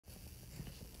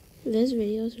This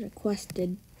video is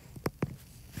requested.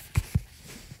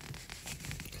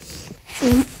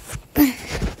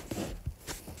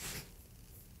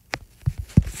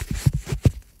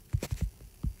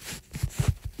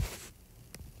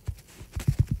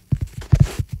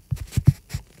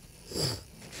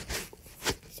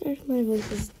 Sorry if my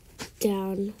voice is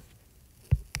down.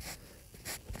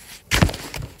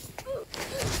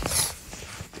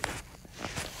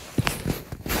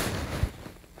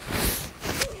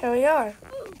 Here we are.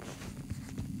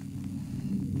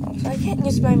 So I can't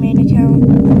use my main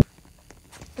account.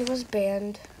 It was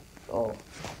banned. Oh.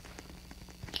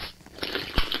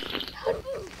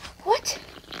 What?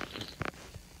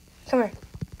 Come here.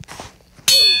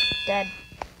 Dead.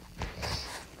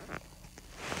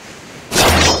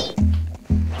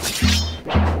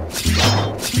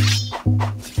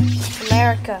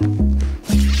 America. Come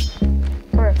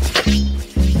here. What are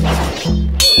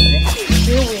you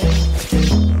doing?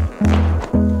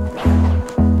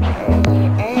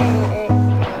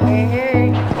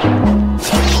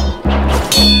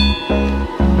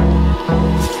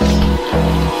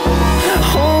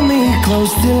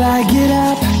 Till I get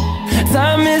up,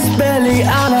 time is barely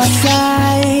on our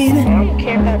side. I don't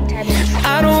care about tennis.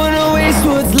 I don't wanna waste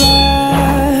what's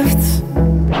left.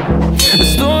 The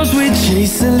storms we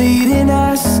chase are leading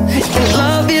us, and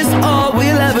love is all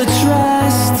we'll ever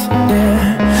trust.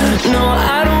 Yeah, no,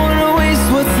 I don't wanna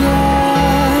waste what's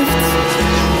left.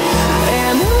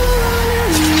 And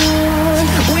on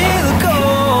we'll go,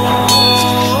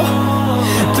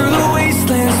 through the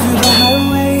wastelands, through the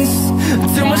highways,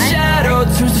 till my shadow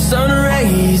turns to sun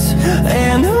rays.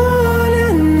 And on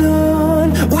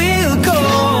we'll go,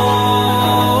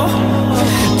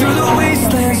 through the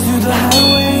wastelands, through the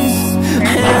highways.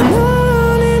 And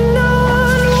on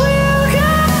we'll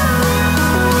go.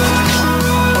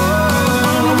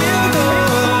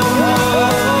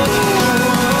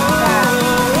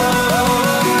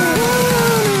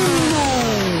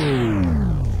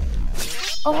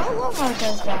 Oh, I love how it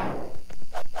does that.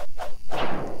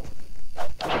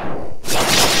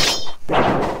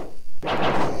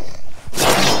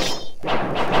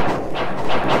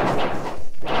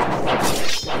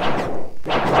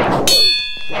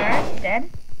 Dead?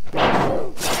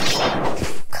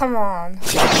 Come on.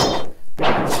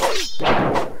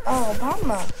 Oh,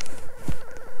 Obama.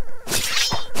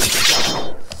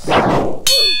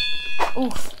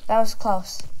 Oof, that was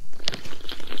close.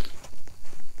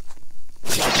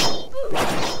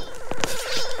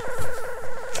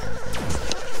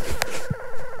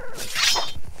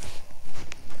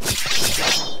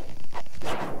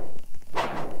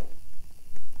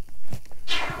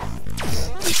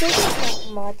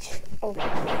 Not much. Oh,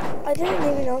 I didn't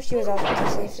even know she was out of the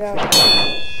safe zone.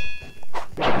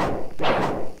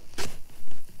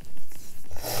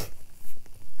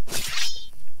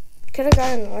 Could have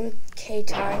gotten 1K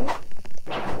time.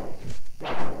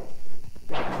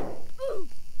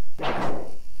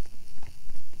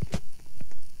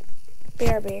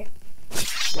 BRB.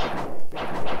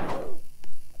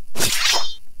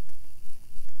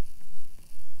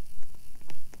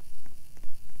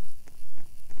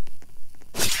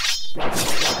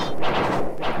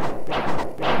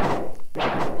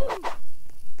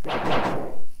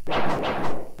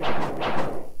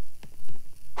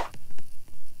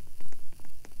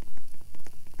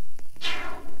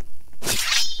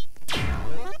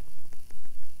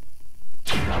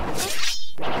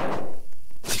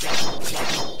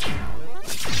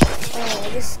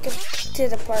 I just skipped to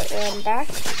the part where I'm back.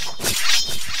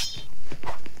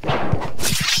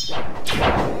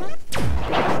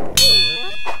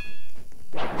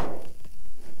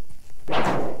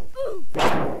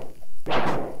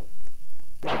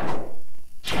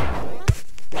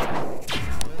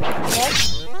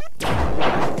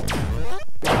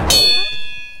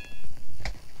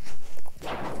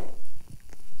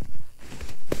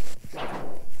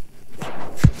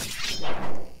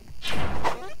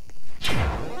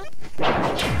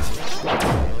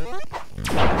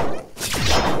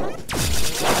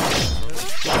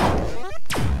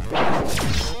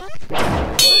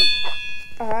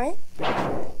 Alright.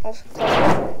 Let's close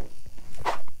it.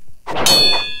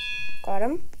 Got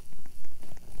him.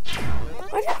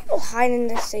 Why do people hide in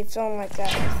this safe zone like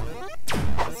that?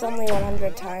 It's only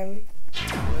 100 time.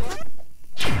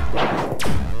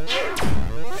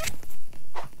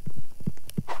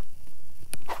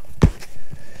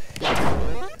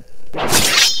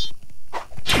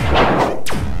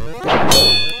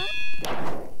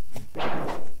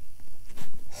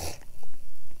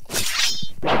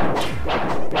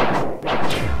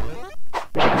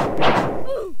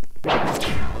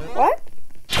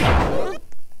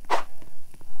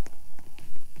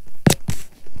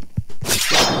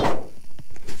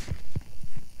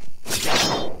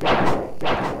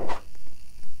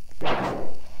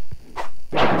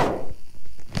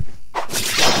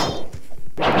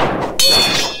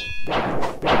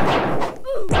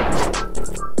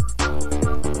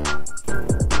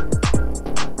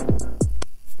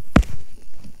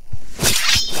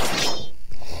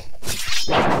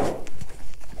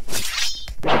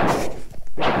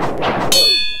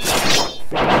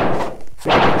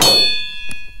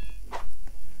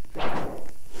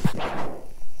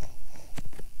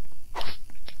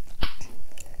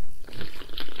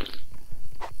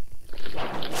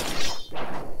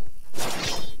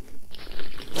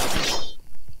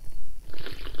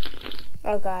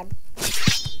 Oh god.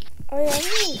 Oh yeah, I've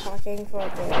been talking for a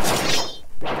bit.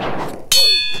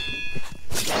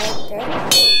 Okay.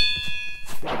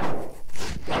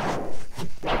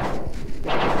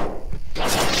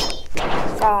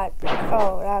 God.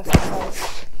 Oh, that was close.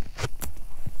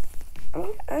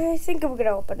 I think I'm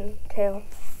gonna open too.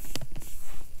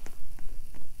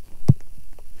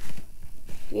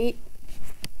 Yeet.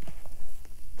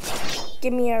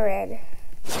 Give me a red.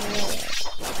 Give me a red.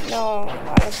 No,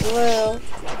 not a blue.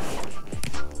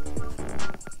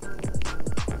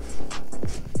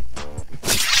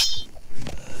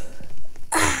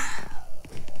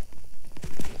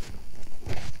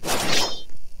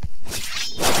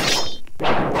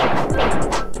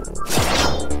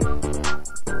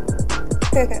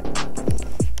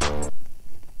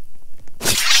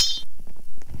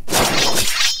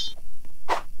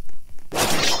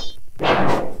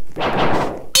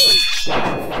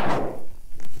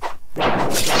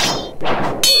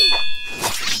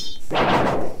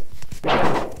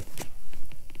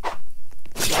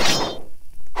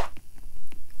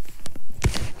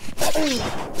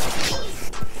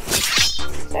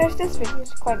 So this video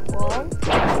is quite boring.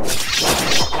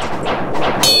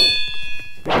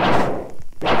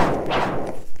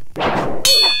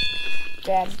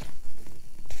 Dead.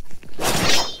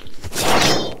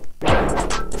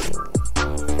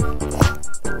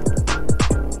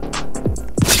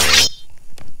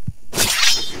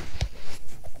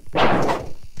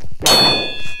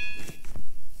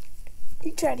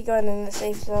 You tried to go in the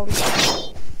safe zone.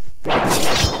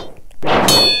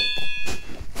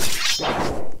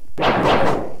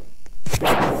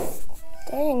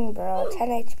 Dang, bro, 10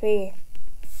 HP.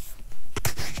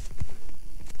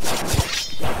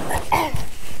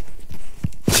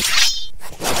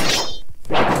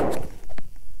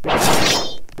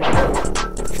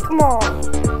 Come on.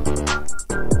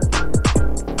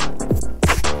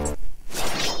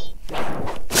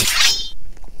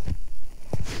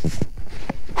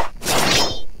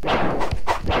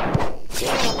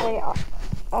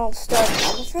 I'll start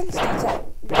Elephants. That's a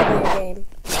W game.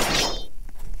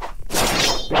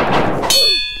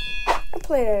 I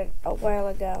played it a while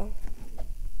ago.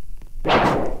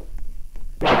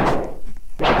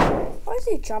 Why is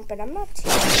he jumping? I'm not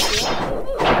teaming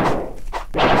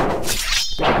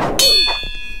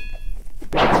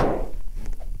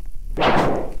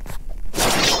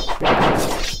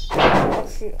Oh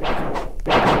shoot.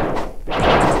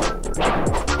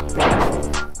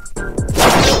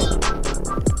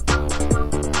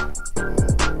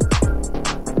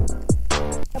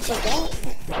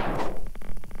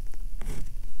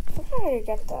 How do you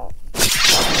get that?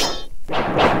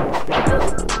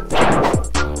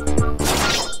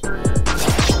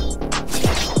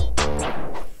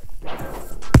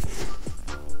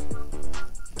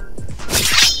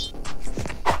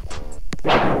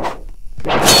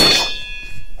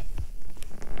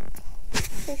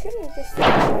 You shouldn't just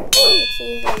it's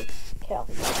easy kill.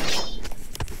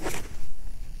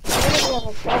 Even if you have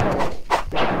a cover,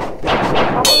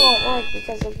 probably won't work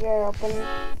because of your open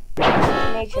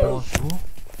nature. Bonjour,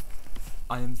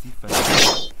 I am the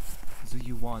first. Do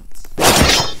you want?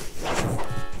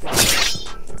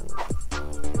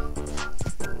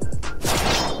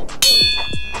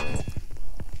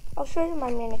 I'll show you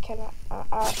my mannequin.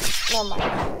 Never mind.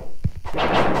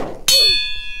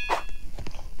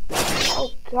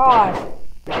 Oh god.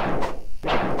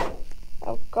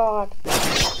 Oh god.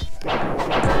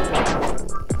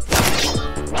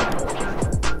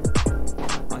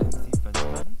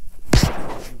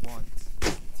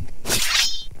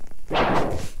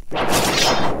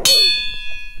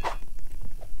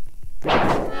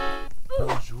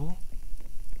 Bonjour,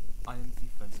 I am the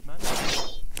fenceman.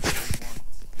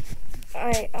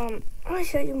 I'll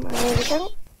show you my main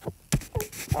account.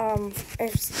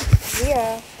 If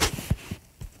Zia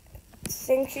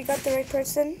thinks she got the right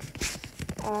person,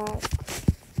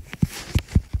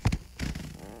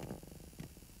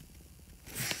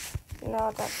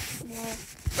 no, that's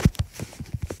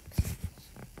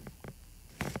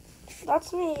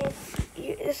me.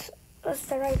 If that's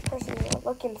the right person you're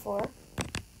looking for.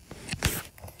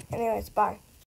 Anyways, bye.